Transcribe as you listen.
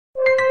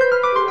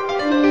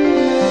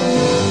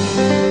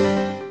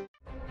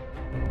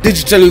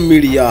Digital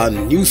media,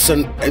 news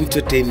and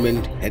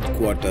entertainment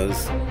headquarters,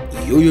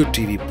 YOYO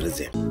TV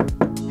present.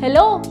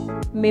 Hello,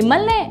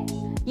 M.L.A.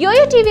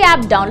 YOYO TV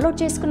app download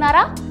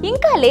చేసుకున్నారా?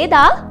 ఇంకా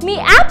లేదా? మీ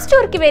app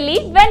store కి వెళ్ళి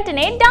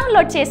వెంటనే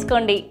డౌన్లోడ్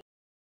చేసుకోండి.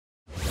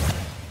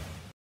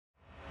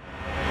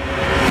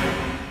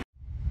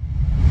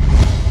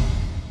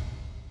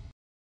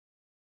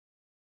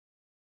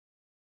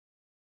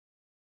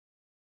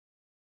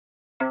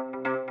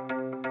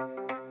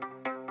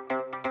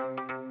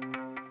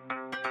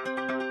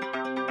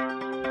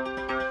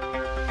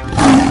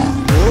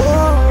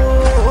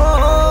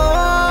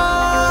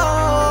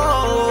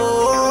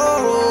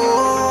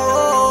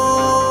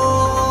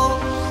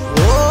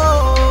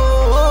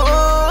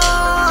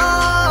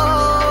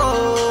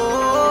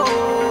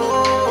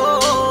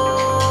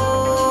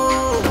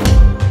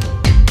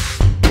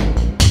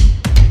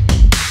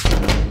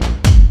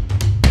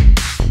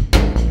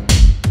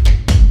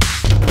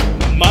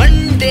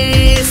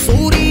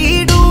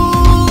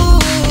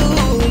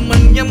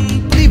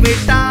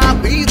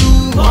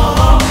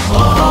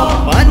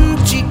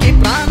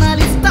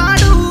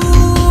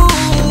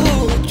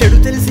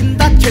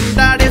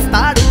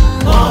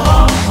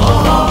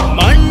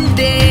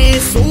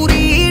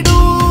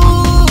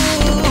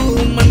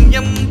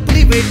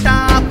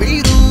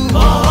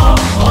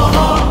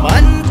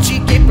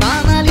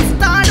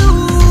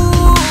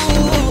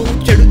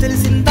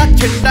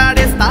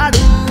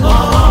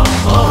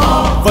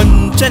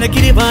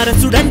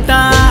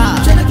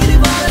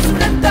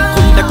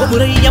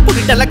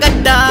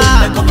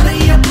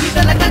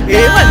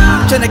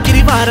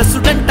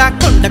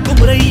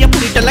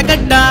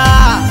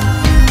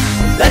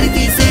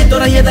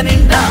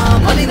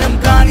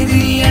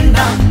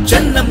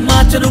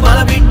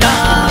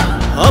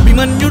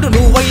 అభిమన్యుడు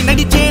నువ్వై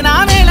నడిచేనా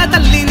నేల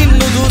తల్లి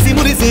నిన్ను చూసి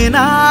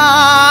మురిసేనా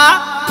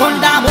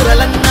కొండా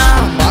మురలన్నా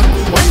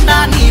మాకు వండా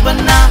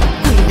నీవన్నా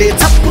గుండె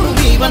చప్పుడు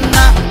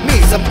నీవన్నా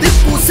మీసం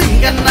తిప్పు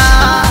సింగన్నా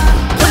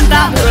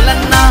కొండా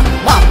మురలన్నా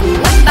మాకు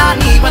వండా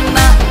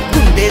నీవన్నా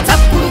గుండె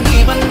చప్పుడు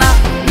నీవన్నా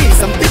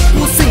మీసం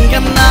తిప్పు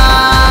సింగన్నా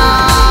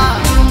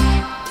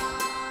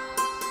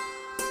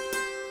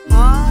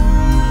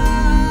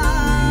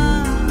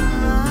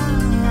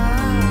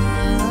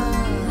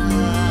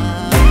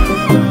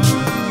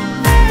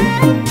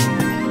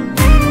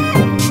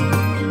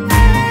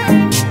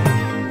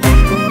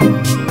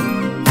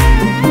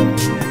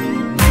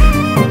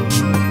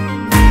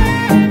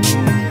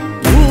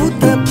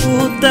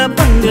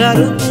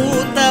బంగారు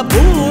పూత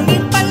భూమి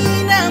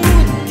పైన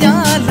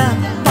ముత్యాల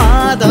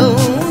పాదం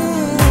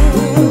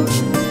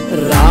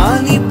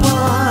రాణి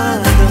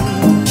పాదం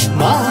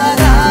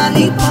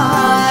మహారాణి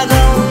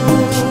పాదం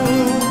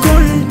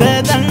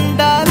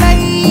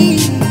కొండదండలై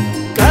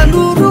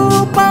కలు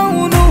రూపం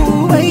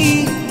నువ్వై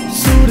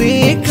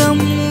సురేఖం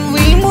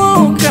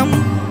విమోకం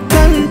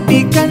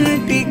కంటి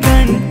కంటి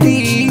కంటి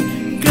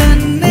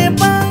కన్నె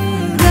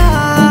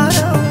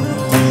బంగారం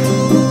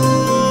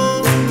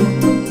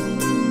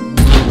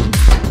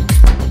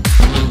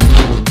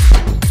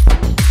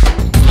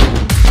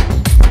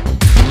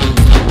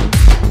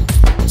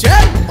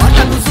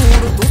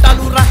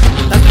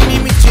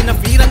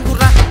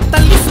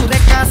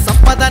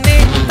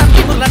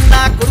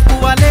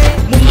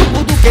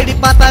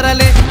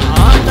పాతరలే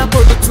ఆట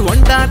పొడుచు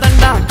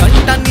అంటాదండ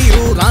కంట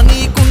నీరు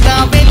రానీకుండా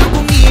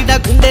వెలుగు నీడ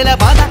గుండెల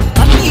బాధ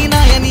అన్నీ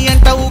నాయని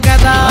అంటావు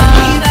కదా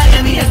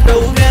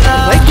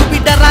రైతు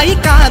బిడ్డ రాయి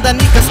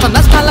కాదని కష్ట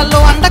నష్టాలలో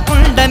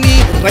అండకొండని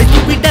రైతు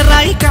బిడ్డ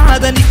రాయి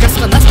కాదని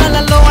కష్ట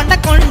నష్టాలలో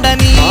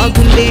అండకొండని మా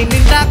గుండె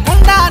నిండా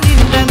కొండ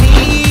నిండని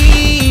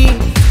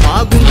మా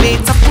గుండె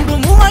చప్పుడు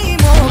మూవై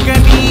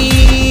మోగని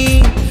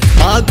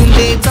మా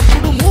గుండె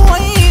చప్పుడు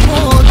మూవై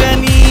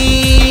మోగని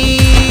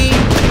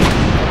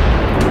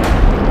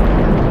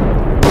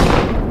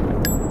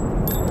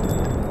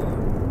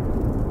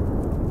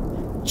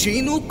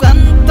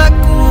చినుకంత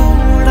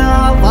కూడా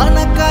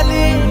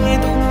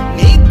వనకలేదు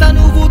నీ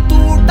తనువు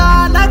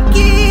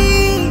తూటాలకి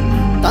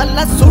తల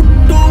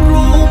సుట్టు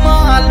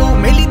రూమాలు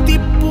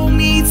మెలితిప్పు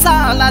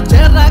మీసాల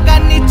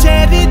చెరగని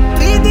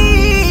చరిత్రిది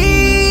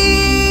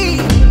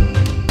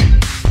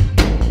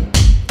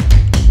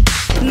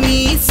నీ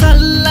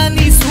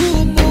సల్లని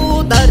సూపు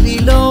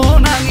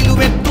దరిలోన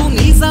నిలువెత్తు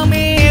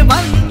నిజమే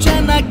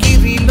వంచన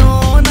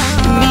గిరిలోన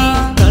నీ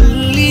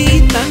తల్లి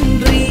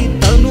తండ్రి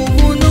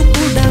తనువును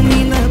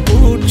కుడమిన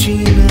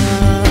పూడ్చిన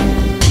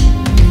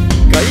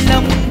కళ్ళ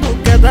ముందు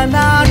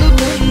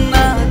కదలాడుతున్న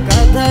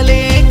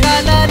కథలే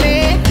కలలే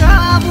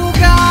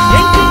కావుగా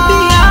ఇంటి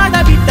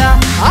ఆడబిడ్డ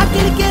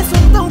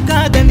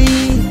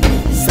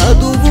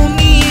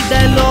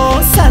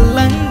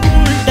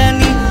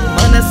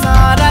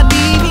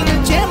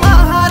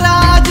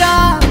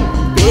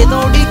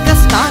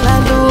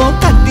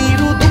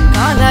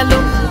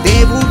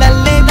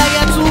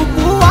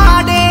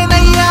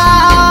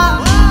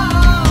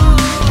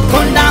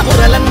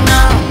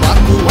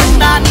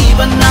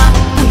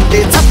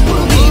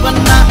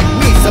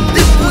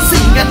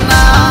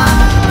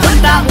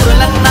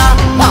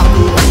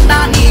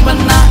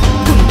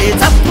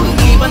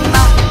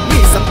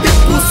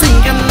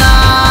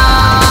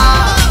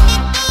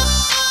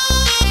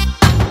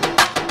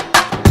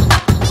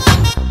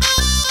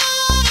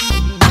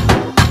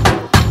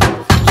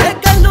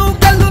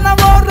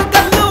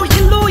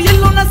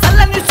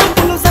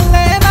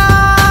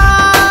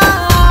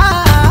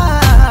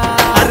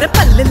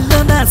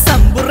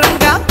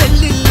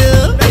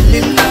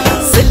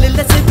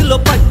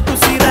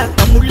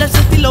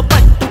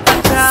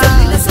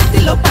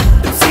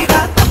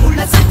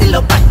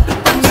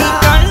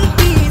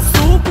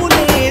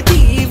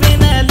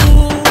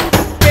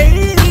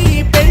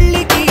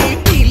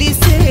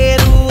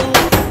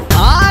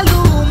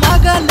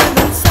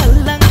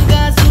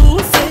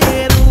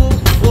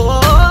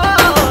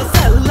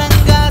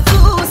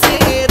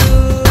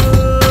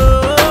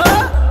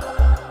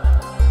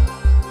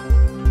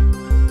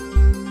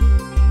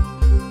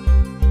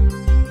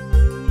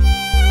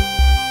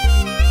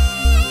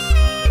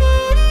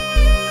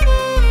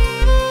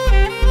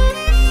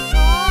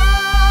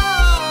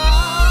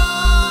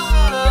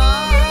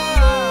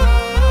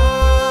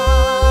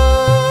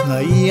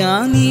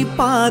నీ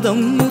పాదం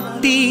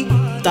ముట్టి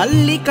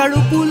తల్లి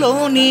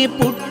కడుపులోనే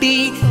పుట్టి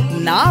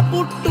నా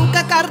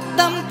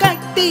పుట్టుకకర్థం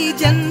కట్టి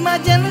జన్మ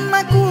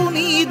జన్మకు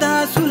నీ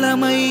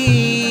దాసులమై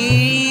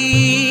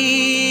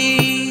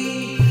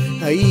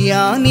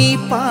అయ్యా నీ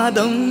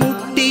పాదం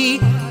ముట్టి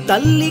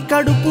తల్లి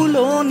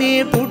కడుపులోనే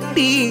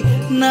పుట్టి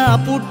నా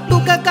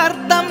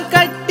పుట్టుకకర్థం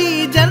కట్టి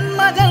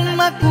జన్మ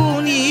జన్మకు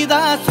నీ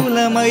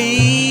దాసులమై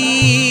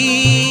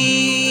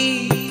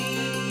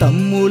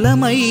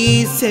తమ్ములమై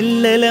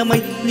సెల్లెలమై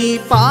నీ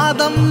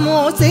పాదం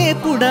మోసే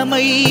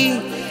పుడమై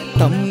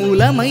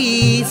తమ్ములమై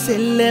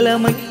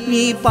సెల్లెలమై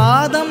నీ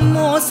పాదం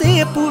మోసే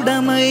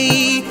పుడమై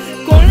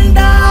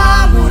కొండా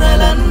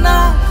మురలన్న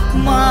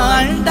మా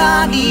అండా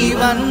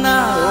నీవన్నా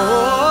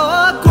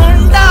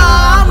కొండా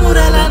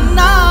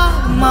మురలన్న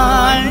మా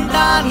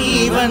అండా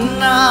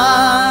నీవన్నా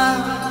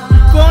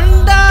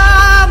కొండా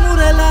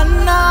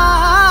మురలన్న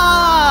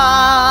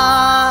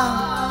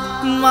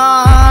మా